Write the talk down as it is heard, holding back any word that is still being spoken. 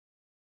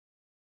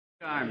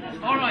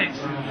All right.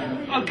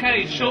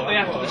 Okay, shortly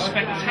after the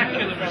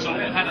spectacular result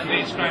we had at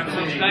the Crown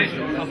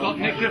Prosecution, I've got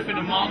Nick Griffin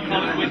and Mark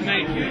Collett with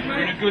me.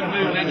 We're in a good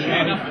mood, naturally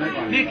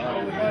enough. Nick,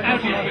 how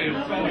do you feel?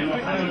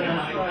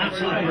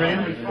 Absolutely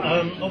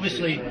brilliant.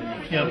 Obviously,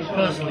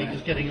 personally,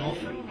 just getting off,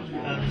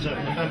 and from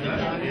a family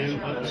point of view,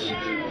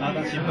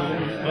 that's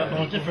important. But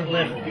on a different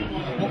level,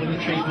 what we've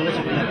achieved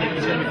politically, I think,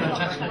 is going to be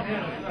fantastic.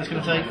 It's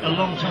going to take a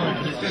long time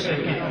for this to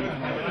sink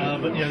in.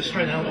 But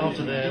straight out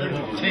after there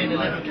were 10,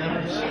 11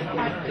 cameras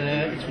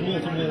there. It's wall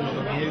to wall on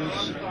the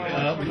news.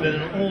 We've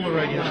been on all the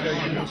radio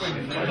stations.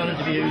 I've done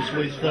interviews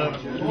with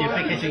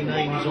big hitting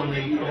names on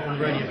the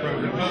radio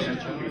programmes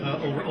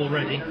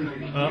already.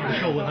 I'm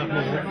sure we'll have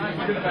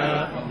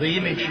more. The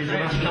images of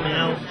us coming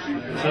out,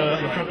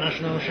 the Front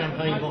National,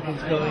 champagne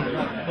bottles going,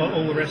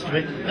 all the rest of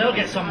it. They'll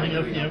get something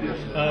of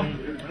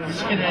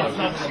skinhead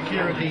flood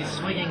security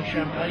swinging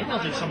champagne.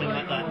 They'll do something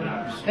like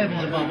that.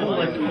 Heavens above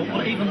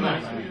all, even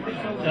that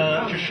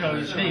just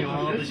shows here you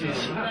are. This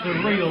is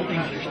the real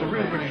English, the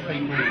real British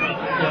people.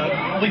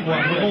 We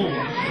won. We all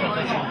won.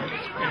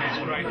 It's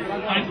great.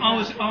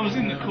 I was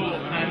in the court,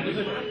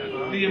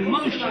 and the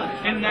emotion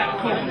in that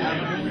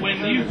court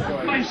when you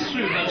faced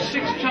through those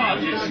 6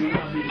 charges,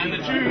 and the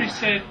jury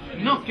said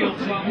not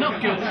guilty, not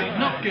guilty,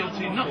 not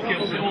guilty, not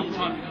guilty all the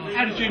time.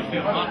 How did you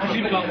feel, Mark? Because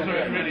you've gone through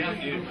it, really,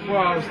 haven't you?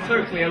 Well, I was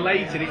totally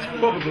elated. It's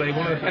probably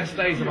one of the best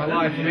days of my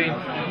life. I mean,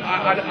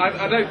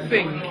 I don't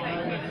think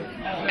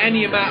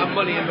any amount of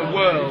money in the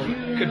world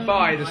could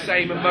buy the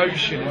same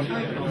emotion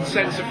and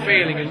sense of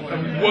feeling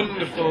and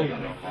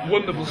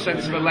wonderful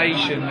sense of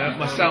elation that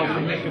myself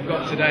and Nick have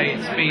got today.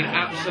 It's been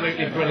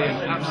absolutely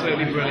brilliant,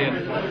 absolutely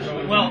brilliant.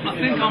 Well, I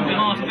think on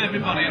behalf of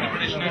everybody in the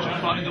British National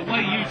Party, the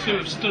way you two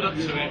have stood up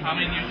to it, I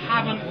mean, you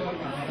haven't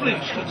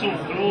flinched at all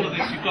through all of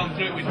this. You've gone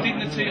through it with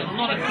dignity and a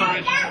lot of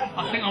courage.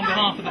 I think on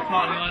behalf of the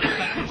party, I'd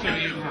thank the two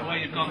of you for the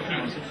way you've gone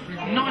through it.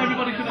 Not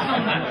everybody could have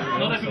done that.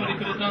 Not everybody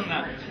could have done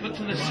that. But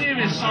to the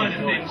serious side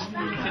of things,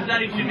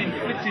 today we've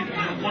inflicted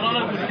what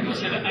I would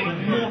consider a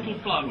mortal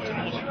blow to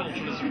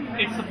multiculturalism.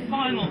 It's the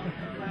final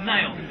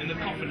nail in the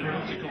coffin of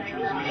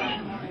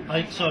multiculturalism.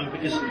 I think so,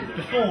 because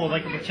before they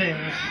could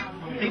pretend,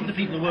 even the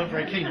people who weren't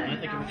very keen on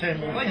it, they could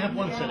pretend, well, they have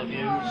one set of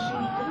views,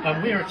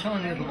 and we're a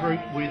tiny little group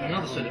with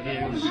another set of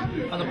views,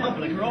 and the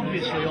public are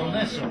obviously on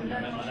their side.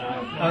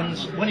 And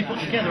when you put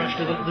together,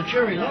 actually, the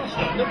jury last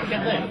time, don't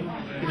forget them,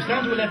 it was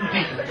down to 11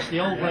 people. It's the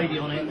old lady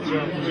on it was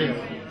ill,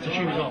 so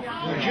she was off.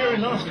 The jury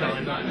last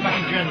time,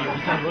 back in January,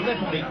 was down to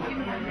 11 people.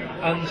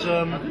 And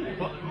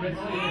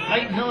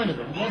 8, 9 of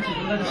them wanted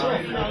to let us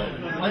off.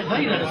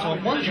 They let us off.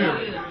 One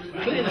jury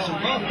cleared us of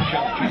half the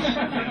charges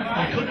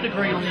and couldn't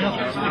agree on the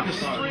others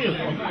because 3 of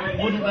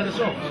them wouldn't let us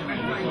off.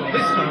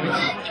 This time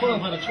it's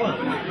 12 out of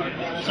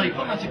 12. So you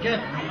put that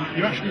together,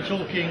 you're actually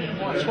talking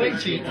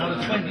 20 out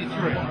of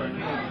 23.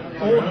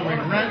 Ordinary,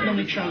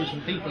 randomly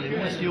chosen people in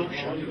West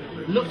Yorkshire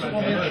looked at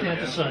what we actually had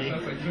to say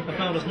and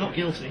found us not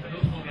guilty.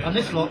 And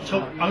this lot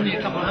took only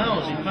a couple of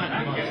hours, in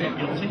fact, to find us not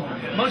guilty.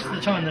 Most of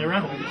the time their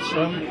adults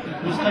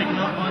was taken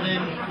up by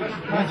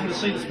them wanting to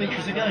see the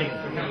speeches again.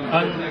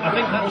 And I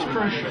think that was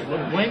crucial.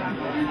 When,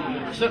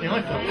 certainly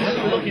I felt,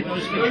 when we look at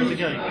those speeches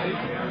again,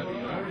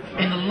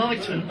 in the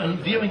light, and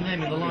viewing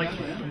them in the light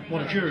of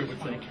what a jury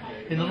would think,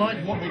 in the light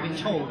of what they've been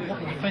told, what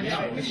the defence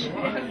was,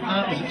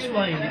 how it was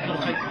explained, you've got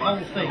to take the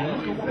whole thing and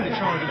look at what they're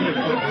trying to do.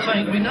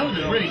 Saying, we know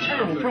there's really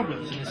terrible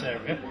problems in this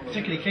area,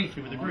 particularly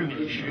Keighley with the grooming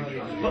issue,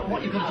 but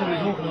what you've got to do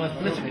is organise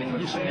politically to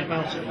do something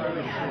about it.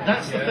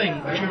 That's the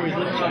thing the jury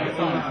looked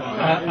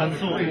at and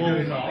thought,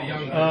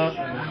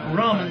 well,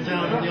 Rahman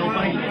down at the Old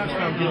Bailey was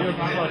found guilty of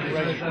inciting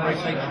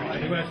race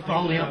hatred, for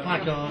holding up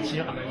placards,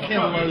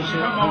 kill those who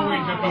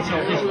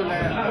insult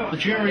Islam. The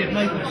jury have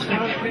made the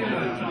distinction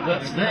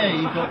that there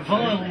you've got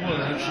vile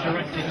words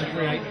directed to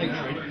create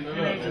hatred,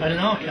 and in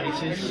our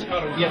cases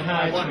you've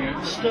had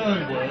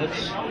stern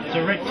words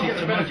directed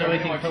to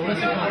motivating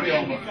political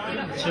action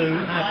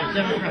to have a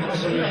democratic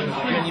solution to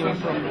genuine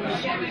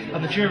problems.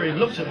 And the jury have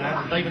looked at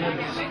that and they've been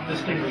able to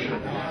distinguish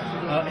it.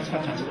 It's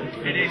fantastic.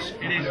 It is.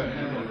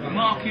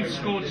 Mark, you've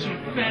scored some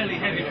fairly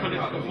heavy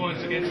political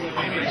points against the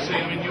BBC.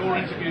 I mean, your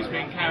interview's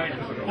been carried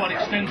quite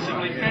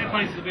extensively. Fair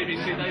play to the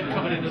BBC, they've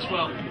covered it as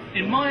well.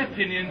 In my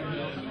opinion,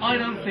 I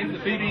don't think the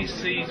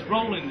BBC's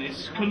role in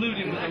this,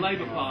 colluding with the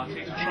Labour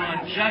Party to try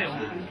and jail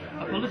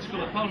a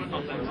political opponent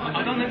of theirs,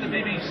 I don't think the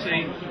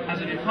BBC,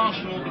 as an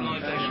impartial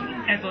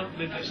organisation, ever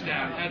lived this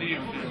down. How do you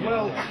feel?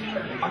 Well,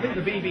 I think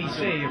the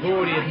BBC have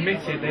already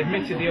admitted, they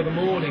admitted the other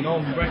morning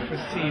on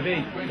Breakfast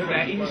TV, that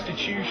they're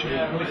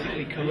institutionally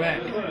politically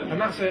correct. And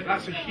that's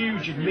a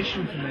huge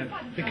admission from them,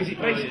 because it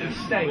basically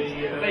states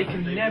that they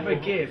can never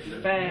give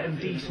fair and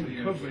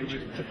decent coverage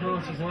to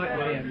parties like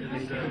the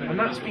BNP. And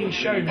that's been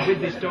shown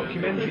with this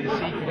documentary, The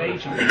Secret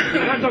Agent.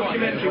 And that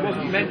documentary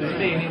wasn't meant to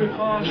be an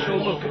impartial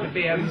look at the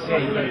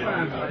BNP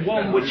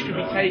one which can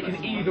be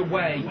taken either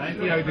way,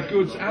 you know, the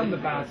goods and the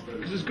bads,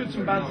 because there's goods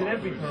and bads in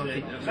every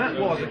party. That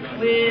was a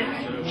clear,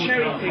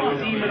 cherry-picked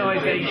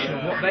demonisation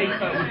of what they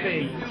felt would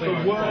be the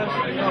worst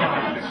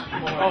parts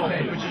of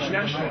the British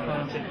National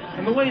Party.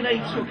 And the way they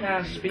took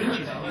our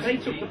speeches, they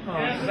took the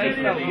parts they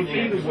felt would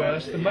be the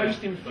worst, the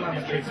most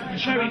inflammatory,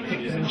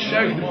 cherry-picked them and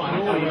showed them to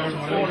an audience of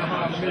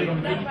 4.5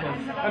 million people.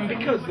 And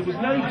because there was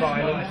no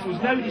violence, there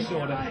was no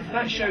disorder,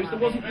 that shows there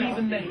wasn't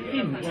even the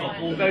hint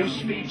that those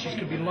speeches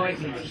could be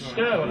likely to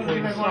stir or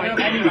incite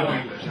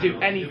anyone to do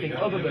anything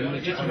other than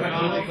legitimate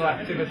political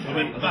activity.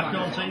 Back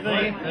on TV.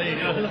 There you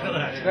go. Look at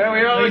that. There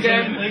we are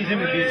again. These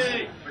images.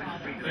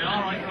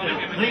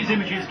 These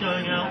images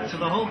going out to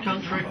the whole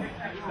country.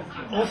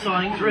 Also,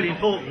 I think it's really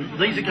important.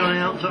 These are going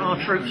out to our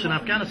troops in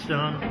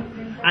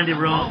Afghanistan and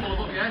Iraq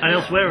and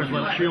elsewhere as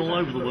well, actually all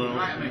over the world.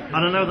 And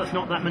I know that's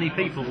not that many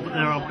people, but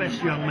they're our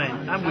best young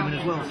men and women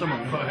as well, some of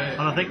them.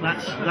 And I think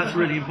that's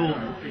really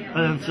important.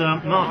 And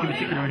Mark in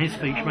particular in his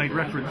speech made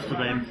reference to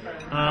them.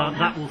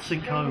 That will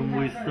sink home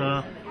with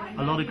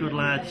a lot of good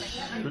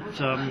lads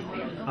that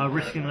are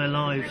risking their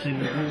lives in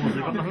wars.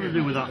 They've got nothing to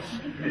do with us.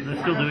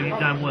 They're still doing it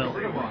damn well,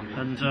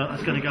 and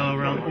that's going to go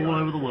around all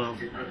over the world.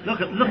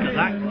 Look at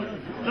that!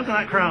 Look at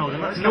that crowd,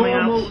 and that's coming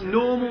out.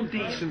 Normal,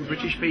 decent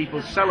British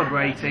people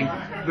celebrating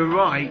the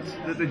right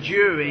that the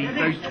jury,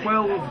 those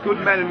 12 good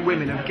men and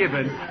women, have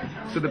given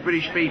to the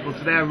British people,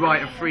 to their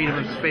right of freedom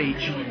of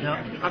speech.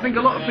 Yeah. I think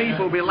a lot of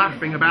people will be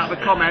laughing about the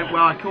comment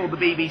where I called the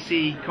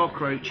BBC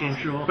cockroaches,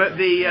 sure. But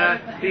the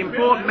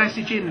important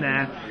message in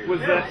there was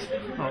that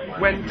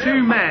when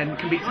two men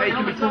can be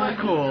taken before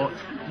court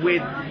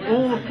with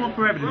all the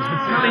proper evidence for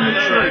telling the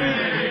truth,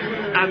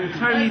 and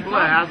Tony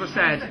Blair, as I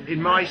said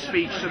in my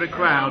speech to the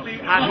crowd,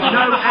 had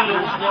no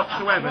evidence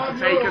whatsoever to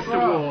take us to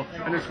war,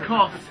 and has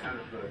cost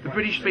the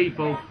British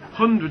people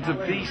hundreds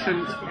of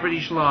decent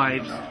British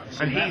lives,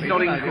 and he's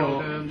not in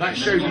court. That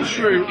shows the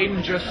true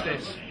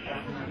injustice.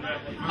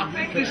 I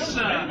think this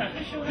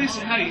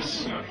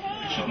case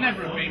should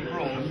never have been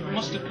brought. It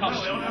must have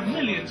cost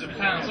millions of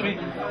pounds. I mean,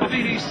 the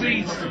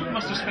BBC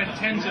must have spent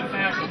tens of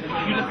thousands.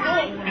 You'd have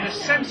thought, in a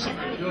sensible,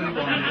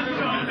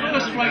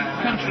 first-rate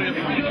country, a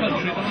free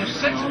country, the most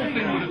sensible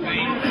thing would have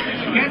been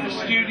to get in the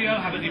studio,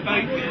 have a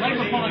debate with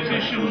Labour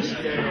politicians,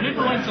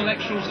 liberal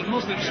intellectuals and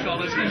Muslim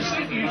scholars, and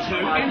sit you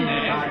two in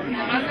there,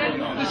 and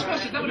then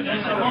discuss it. That would have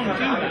been a long do.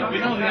 We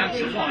know the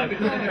answer why,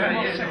 because they didn't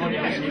want second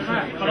guessing.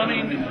 But I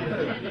mean, the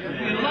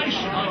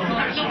elation, I don't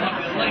like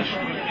the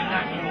elation in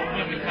that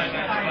when we came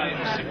out today, it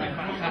was simply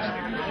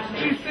fantastic.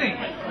 Do you think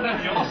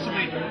they'll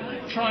possibly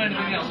try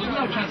anything else? There's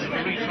no chance of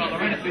a retrial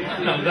or anything like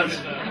No, that.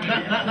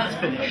 that's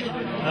finished.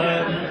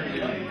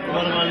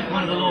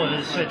 One of the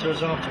lawyers said to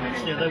us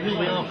afterwards, they will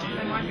be after you.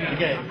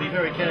 Again, be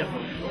very careful.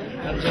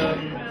 And so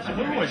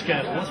we're always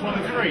careful, that's why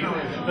we're free.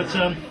 But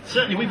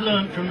certainly we've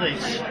learned from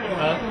this.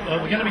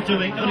 We're going to be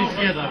putting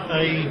together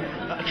a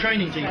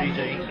training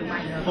DVD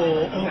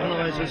for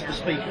organisers, the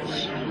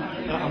speakers.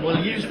 And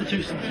we'll use the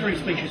three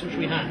speeches which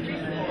we had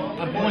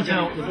and point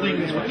out the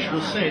things which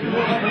were said and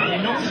what was probably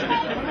not said.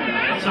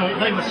 So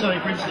they were saying,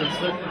 for instance,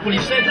 that, well,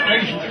 you said that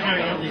Asians are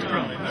carrying out these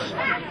crimes.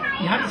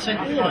 You haven't said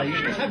all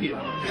Asians, have you?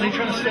 So you're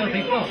trying to stir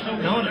people up.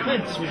 Now, our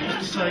defence was just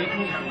to say,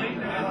 well,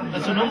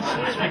 that's a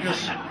nonsense,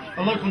 because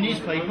a local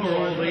newspaper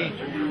or the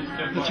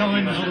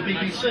Times or the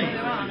BBC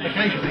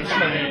occasionally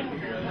say,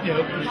 you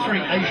know,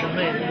 3 Asian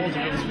men were wanted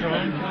for this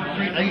crime,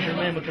 3 Asian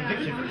men were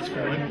convicted for this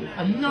crime,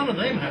 and none of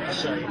them had to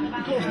say,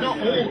 of course not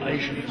all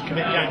Asians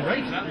commit gang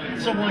rape,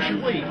 so why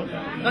should we? But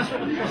that's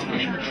what the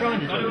prosecution are trying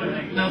to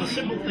do. Now the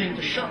simple thing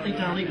to shut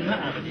down even that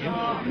avenue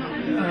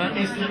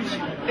is that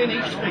in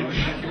each speech,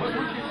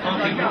 I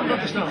think, not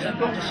just us, we've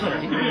got to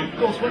say, of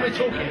course when we're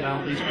talking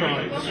about these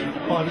crimes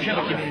by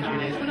whichever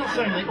community it is, we're not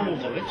saying they all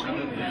do it.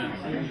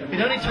 It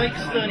only takes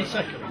 30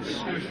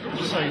 seconds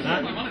to say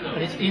that,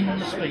 and it's in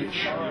the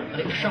speech, and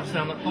it shuts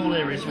down that whole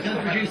area. So we're going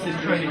to produce this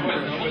training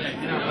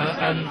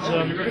and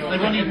they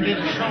won't even be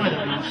able to try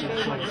that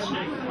nonsense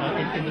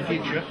in the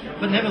future.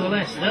 But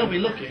nevertheless, they'll be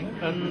looking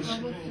and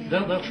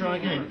they'll try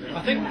again.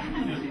 I think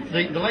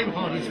the Labour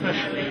Party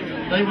especially,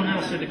 they will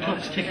now see the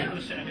clock's ticking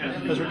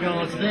as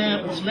regards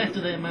what's left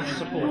of their mass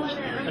support,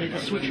 and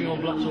it's switching on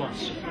block to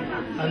us.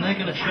 And they're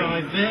going to try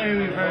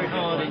very, very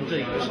hard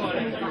indeed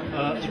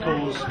to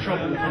cause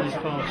trouble for this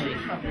party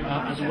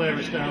and to wear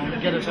us down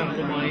and get us out of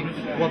the way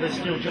while there's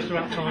still just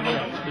about time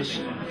left, because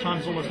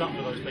time's almost up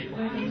for those people.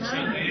 It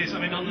certainly is. I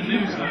mean, on the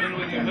news, I don't know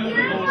whether you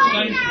heard, Lord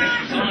Sainsbury's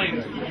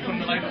resigned from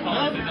the Labour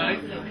Party today.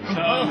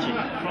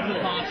 From the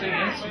party,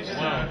 yes.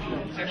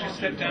 He's actually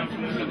stepped down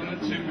from the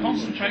government to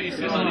concentrate, he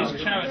says, on his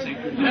charity.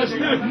 It has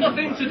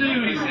nothing to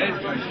do, he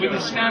said, with the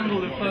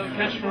scandal of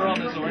cash for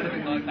honours or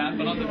anything like that,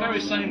 but on the very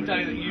same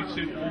day that you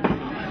two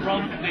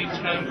from Leeds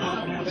Crown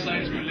Court, Lord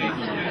Sainsbury leaves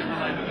the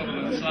Labour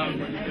government. So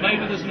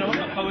maybe there's no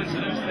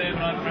coincidence there,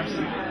 but I perhaps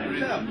think there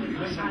is.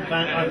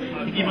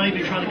 You may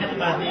be trying to get the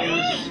bad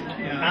news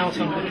out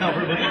under the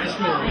cover of a big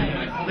story.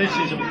 This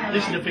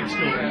is a big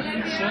story.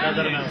 No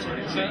doubt about it.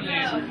 It certainly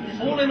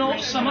is. All in all,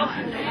 sum up,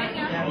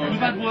 we've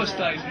had worse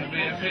days in the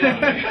BFP.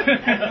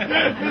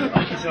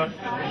 Thank you, sir.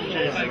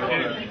 Cheers. Thank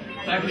you.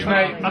 Thank you,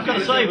 Mate, I've got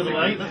to say, by the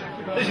way,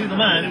 that this is the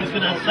man who was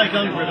going to have to take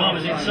over if I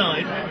was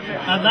inside,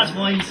 and that's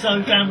why he's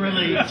so damn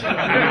relieved.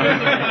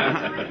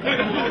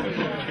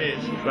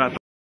 Cheers.